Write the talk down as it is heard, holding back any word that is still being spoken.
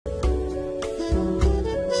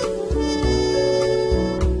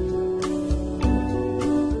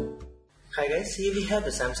guys, here we have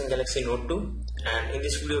the Samsung Galaxy Note 2, and in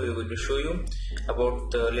this video we are going to show you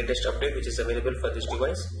about the latest update which is available for this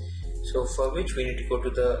device. So for which we need to go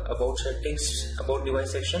to the About Settings, About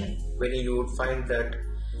Device section, where you would find that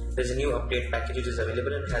there is a new update package which is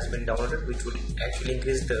available and has been downloaded, which would actually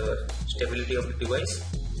increase the stability of the device.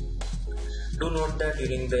 Do note that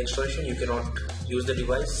during the installation you cannot use the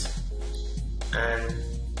device, and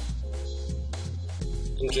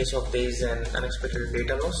in case of there is an unexpected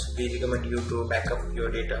data loss, we recommend you to back up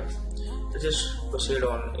your data. So just proceed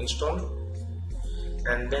on install,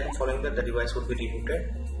 and then following that the device would be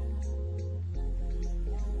rebooted.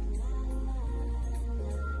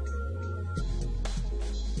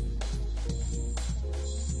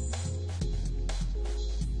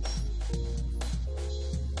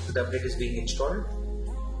 The update is being installed.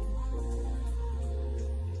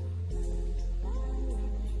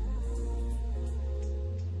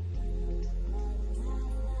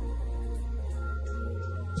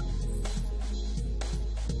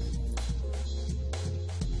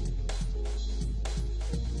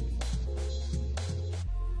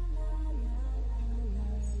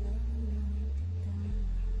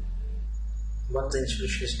 Once the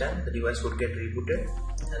installation is done, the device would get rebooted,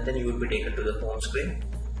 and then you would be taken to the home screen.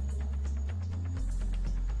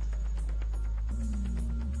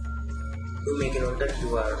 Do make a note that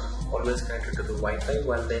you are always connected to the Wi-Fi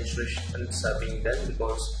while the installations are being done,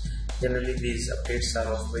 because generally these updates are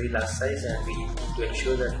of very large size and we need to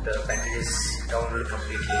ensure that the package is downloaded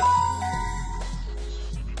completely.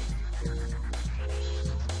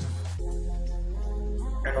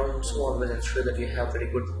 And also always ensure that you have very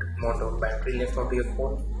good amount of battery left onto your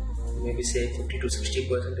phone, maybe say 50 to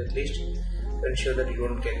 60% at least, to ensure that you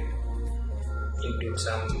don't get into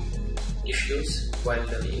some issues while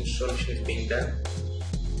the installation is being done.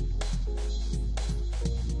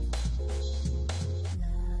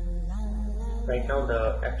 Right now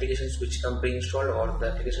the applications which come pre-installed or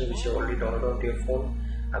the applications which you already downloaded onto your phone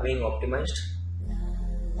are being optimized.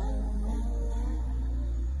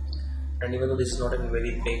 And even though this is not a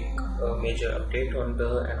very big major update on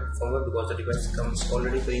the Android firmware, because the device comes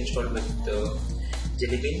already pre-installed with the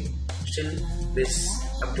Jelly Bean, still this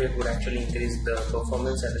update would actually increase the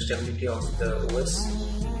performance and the stability of the OS,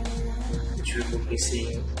 which we would be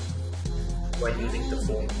seeing while using the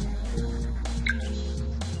phone.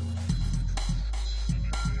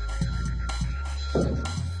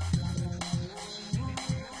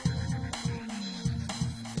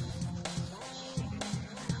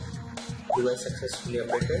 Device successfully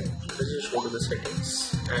updated. So let's just go to the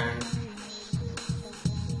settings, and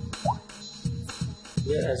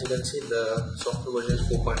here as you can see the software version is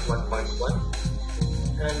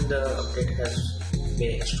 4.1.1 and the update has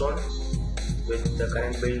been installed with the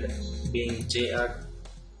current build being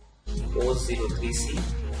JRO03C.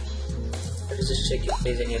 Let us just check if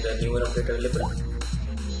there is any other newer update available.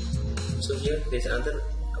 So here there is another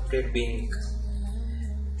update being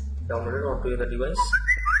downloaded onto the device.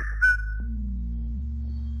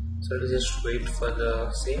 So let us just wait for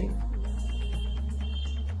the same.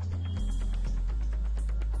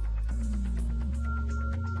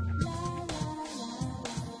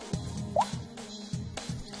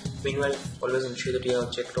 Meanwhile, always ensure that you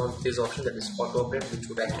have checked on this option, that is auto update, which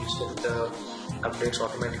would actually check the updates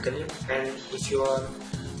automatically. And if you are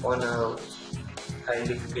on a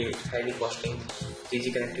highly costing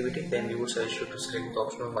 3G connectivity, then we would suggest you to select the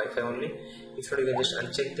option of Wi-Fi only. If not, you can just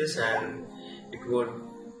uncheck this and it would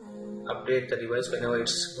update the device whenever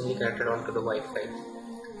it's only connected onto the Wi-Fi.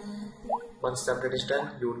 Once the update is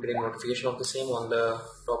done, you would get a notification of the same on the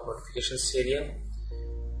top notifications area,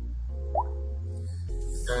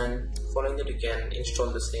 and following that you can install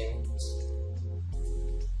the same.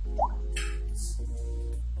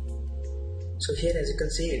 So here as you can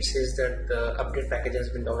see it says that the update package has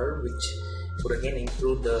been downloaded, which would again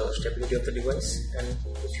improve the stability of the device. And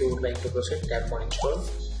if you would like to proceed, tap on install,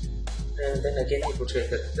 and then again it would say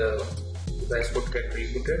that the device would get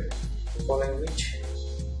rebooted, following which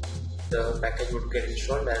the package would get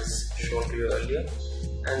installed as shown to you earlier,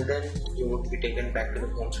 and then you would be taken back to the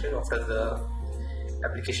home screen after the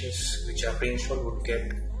applications which are pre-installed would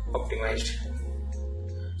get optimized.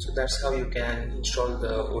 So that's how you can install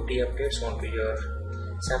the OT updates onto your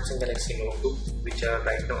Samsung Galaxy Note 2, which are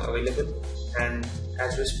right now available. And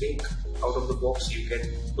as we speak, out of the box you get 2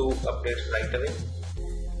 updates right away,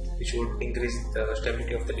 which would increase the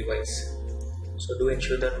stability of the device. So do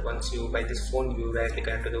ensure that once you buy this phone, you directly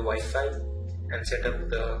connect to the Wi-Fi and set up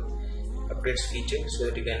the updates feature so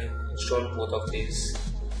that you can install both of these.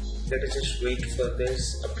 Let us just wait for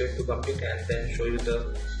this update to complete and then show you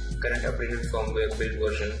the current updated firmware build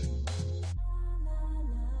version.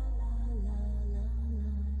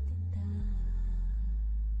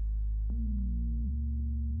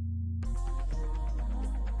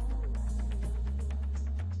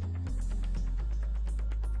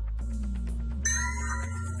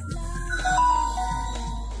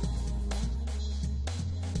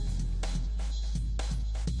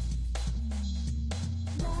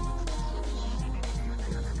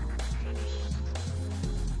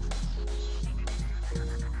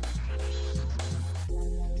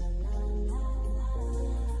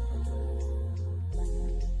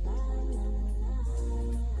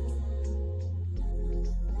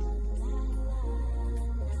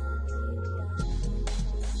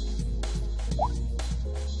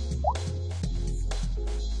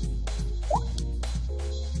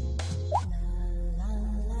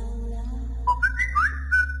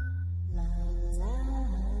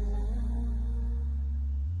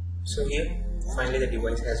 So here finally the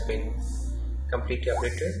device has been completely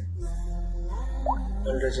updated.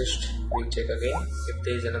 I'll just recheck again if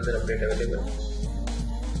there is another update available.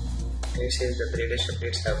 It says that the latest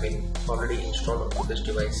updates have been already installed onto this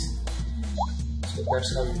device. So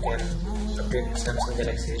that's how you can update Samsung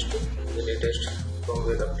Galaxy S2 with the latest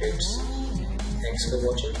firmware updates. Thanks for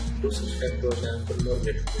watching. Do subscribe to our channel for more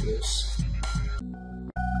related videos.